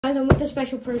Guys, I'm with a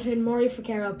special person, Mario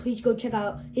Ficarra. Please go check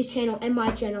out his channel and my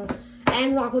channel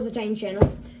and Rocco the Titan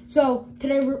channel. So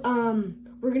today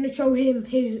we're gonna show him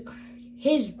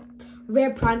his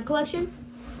rare prime collection,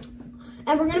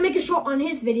 and we're gonna make a short on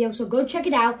his video. So go check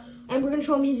it out, and we're gonna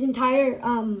show him his entire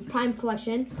prime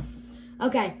collection.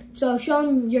 Okay, so show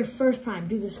him your first prime.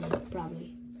 Do this one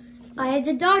probably. I had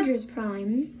the Dodgers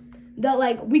prime.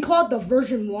 We call it the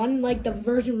version 1, like the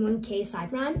version 1 KSI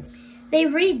prime. They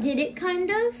redid it, kind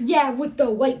of. Yeah, with the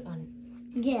white one.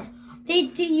 Yeah.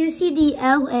 You see the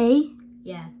LA?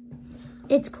 Yeah.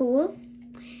 It's cool.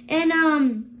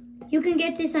 And you can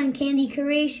get this on Candy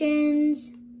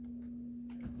Creations.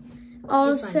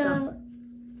 Also,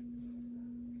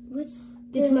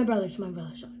 It's my brother. It's my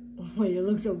brother. Oh, you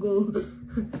look so cool.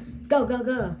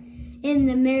 Go. In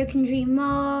the American Dream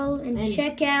Mall and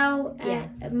checkout at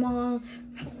a mall.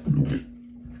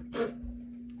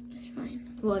 That's fine.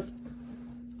 Look.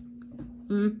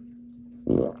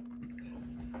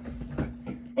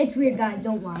 It's weird, guys.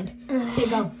 Don't mind. Okay,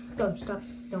 go. Stop.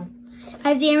 Don't. I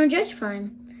have the Aaron Judge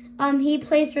prime. He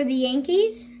plays for the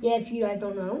Yankees. Yeah, if you guys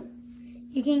don't know,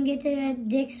 you can get it at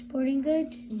Dick's Sporting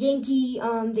Goods. the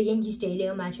Yankee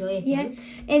Stadium, actually. I think.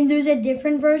 Yeah, and there's a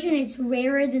different version. It's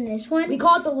rarer than this one. We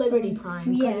call it the Liberty Prime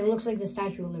because Yeah. it looks like the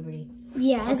Statue of Liberty.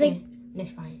 Yeah, it's Okay,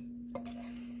 next prime.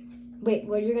 Wait,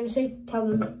 what are you gonna say? Tell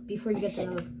them before you get to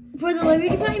the. For the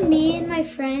Liberty Prime, me and my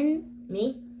friend.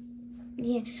 Me?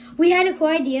 Yeah, we had a cool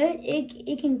idea.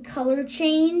 It can color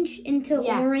change into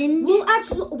orange.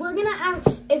 We're gonna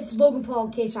ask if Logan Paul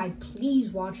KSI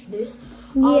please watch this.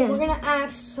 Yeah. We're gonna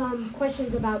ask some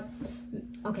questions about.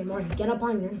 Okay, Marty, get up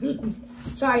on your knees.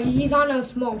 Sorry, he's on a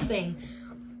small thing.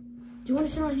 Do you want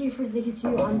to sit on here for they can see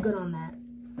you? I'm good on that.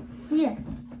 Yeah.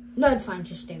 No, it's fine.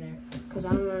 Just stay there because I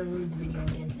don't want to read the video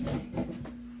again.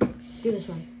 Do this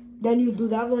one. Then you do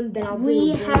that one. Then I'll do.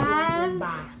 We have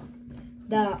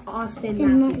the Austin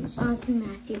Matthews. Austin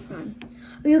Matthews one.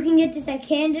 You can get this at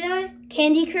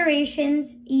Candy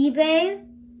Creations, eBay,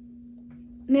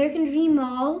 American Dream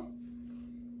Mall.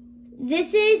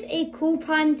 This is a cool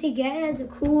prime to get. It has a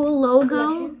cool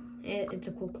logo. It's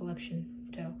a cool collection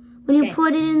too. When you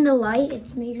put it in the light,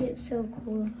 it makes it so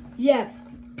cool. Yeah.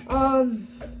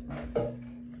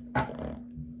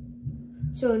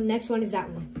 So next one is that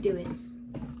one. Do it.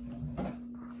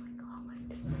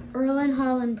 Erlen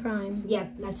Haaland prime. Yeah,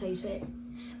 that's how you say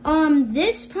it.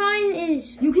 This prime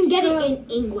is... You can get it in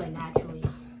England, actually.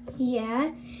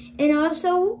 Yeah. And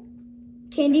also,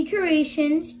 Candy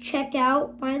Creations,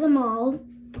 checkout by the mall.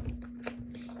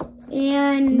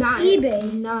 And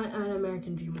eBay. Not an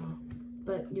American Dream Mall.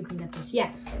 But you can get this.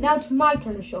 Yeah. Now it's my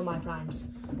turn to show my primes.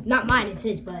 Not mine, it's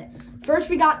his, but... First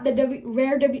we got the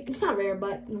it's not rare,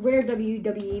 but rare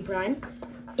WWE prime.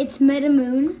 It's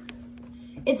MetaMoon.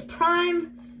 It's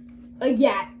prime...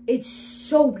 yeah, it's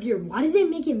so weird. Why did they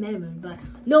make it MetaMoon? But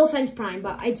no offense, Prime,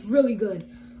 but it's really good.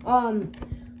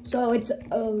 So it's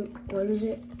what is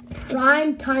it?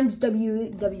 Prime times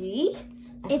WWE.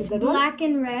 That's it's a good black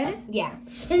one. And red. Yeah.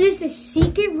 And there's the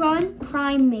Secret Run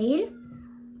Prime made.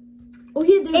 Oh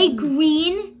yeah, there's a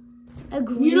green.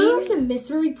 You know there's a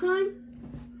mystery Prime?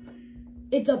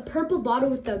 It's a purple bottle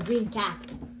with a green cap.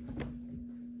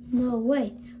 No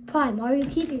way, Prime. Are you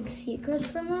keeping secrets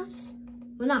from us?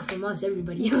 Well, not from us,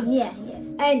 everybody else. Yeah.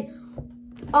 And,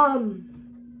 oh,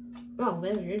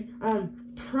 that's weird.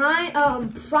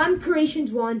 Prime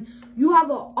Creations 1, you have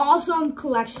an awesome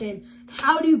collection.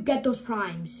 How do you get those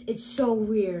primes? It's so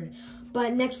weird.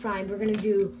 But next prime, we're going to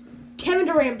do Kevin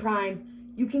Durant prime.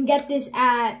 You can get this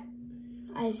at,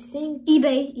 I think,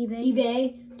 eBay,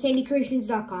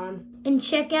 candycreations.com. And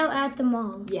check out at the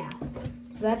mall. Yeah.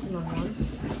 So that's another one.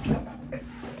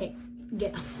 Okay,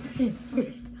 get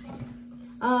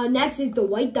next is the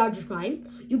white Dodgers prime.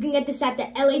 You can get this at the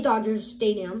LA Dodgers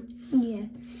Stadium. Yeah.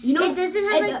 You know, it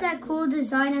doesn't have that cool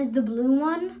design as the blue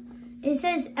one. It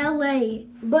says LA.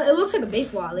 But it looks like a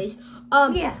baseball at least.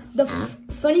 Yeah. The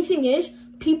funny thing is,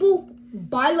 people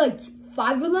buy like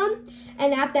 5 of them,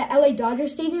 and at the LA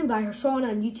Dodgers Stadium, I saw it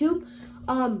on YouTube,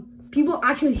 people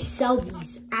actually sell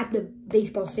these at the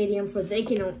baseball stadium so they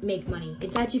can make money.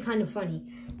 It's actually kind of funny.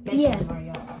 Nice one,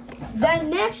 Mario.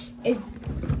 Then next is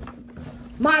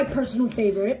my personal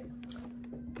favorite.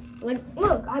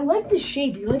 Look, I like the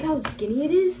shape. You like how skinny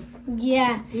it is?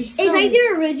 Yeah. It's like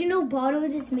the original bottle,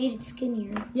 just made it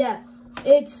skinnier. Yeah.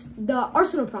 It's the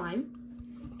Arsenal Prime.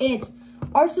 It's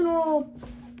Arsenal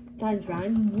times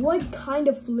Prime. What kind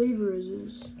of flavor is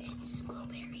this? It's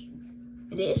Glowberry.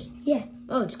 It is? Yeah.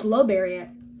 Oh, it's Glowberry.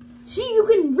 See, you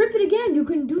can rip it again. You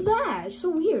can do that. It's so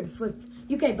weird.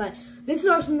 Okay, but this is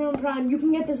Arsenal Prime. You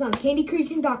can get this on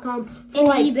candycreation.com and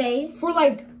eBay for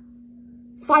like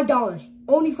 $5.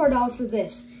 Only $5 for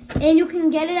this. And you can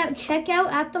get it at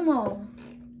checkout at the mall.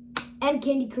 And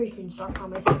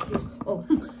candycreations.com, I think.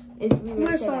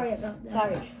 We're sorry about that.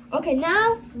 Sorry. Okay,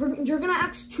 now you're going to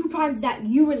ask 2 primes that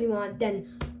you really want, then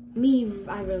me,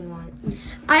 I really want.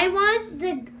 I want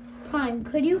the prime.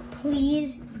 Could you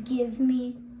please give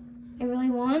me, I really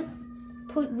want,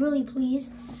 really please.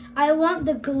 I want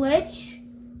the glitch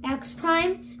X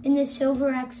prime and the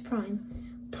silver X prime.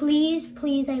 Please,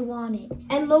 please, I want it.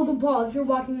 And Logan Paul, if you're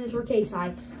watching this, or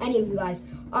K-Side, any of you guys,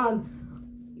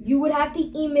 you would have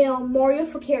to email Mario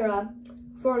Fakira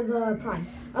for the prime.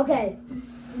 Okay,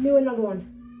 do another one.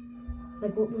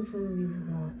 Like, which one do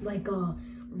you want? Like a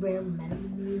rare Meta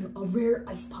Moon, a rare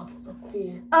Ice Pop would look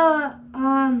cool.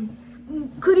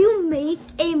 Could you make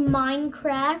a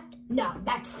Minecraft? No,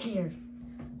 that's weird.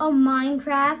 A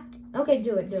Minecraft? Okay,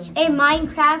 do it. A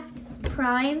Minecraft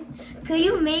prime? Could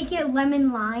you make it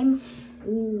lemon lime?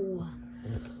 Ooh.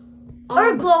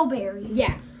 Or glowberry?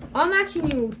 Yeah. I'm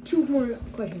asking you 2 more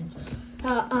questions.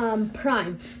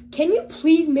 Prime. Can you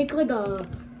please make like a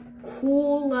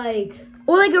cool like...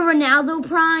 Or like a Ronaldo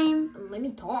prime? Let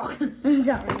me talk. I'm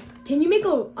sorry. Can you make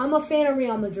I'm a fan of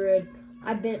Real Madrid.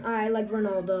 I like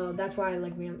Ronaldo. That's why I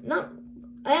like Real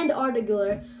and Arda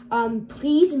Güler.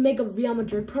 Please make a Real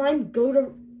Madrid prime. Go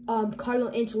to Carlo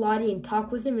Ancelotti and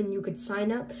talk with him, and you could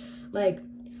sign up. Like,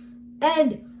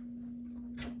 and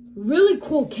really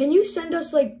cool. Can you send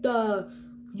us like the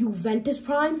Juventus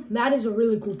prime? That is a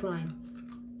really cool prime.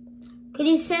 Could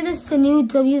you send us the new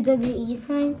WWE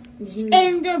prime?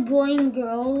 And the boy and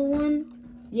girl one?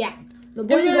 Yeah. The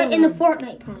boy and the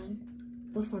Fortnite prime.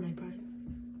 What Fortnite prime?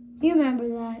 You remember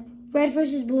that. Red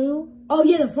versus blue? Oh,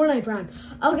 yeah, the Fortnite prime.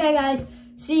 Okay, guys.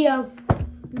 See ya.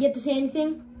 You get to say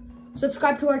anything?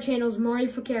 Subscribe to our channels, Mario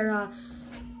Fakira.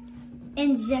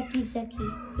 And Zeki.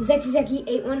 Zeki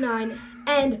 819.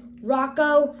 And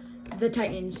Rocco the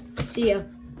Titans. See ya.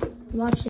 Watch it.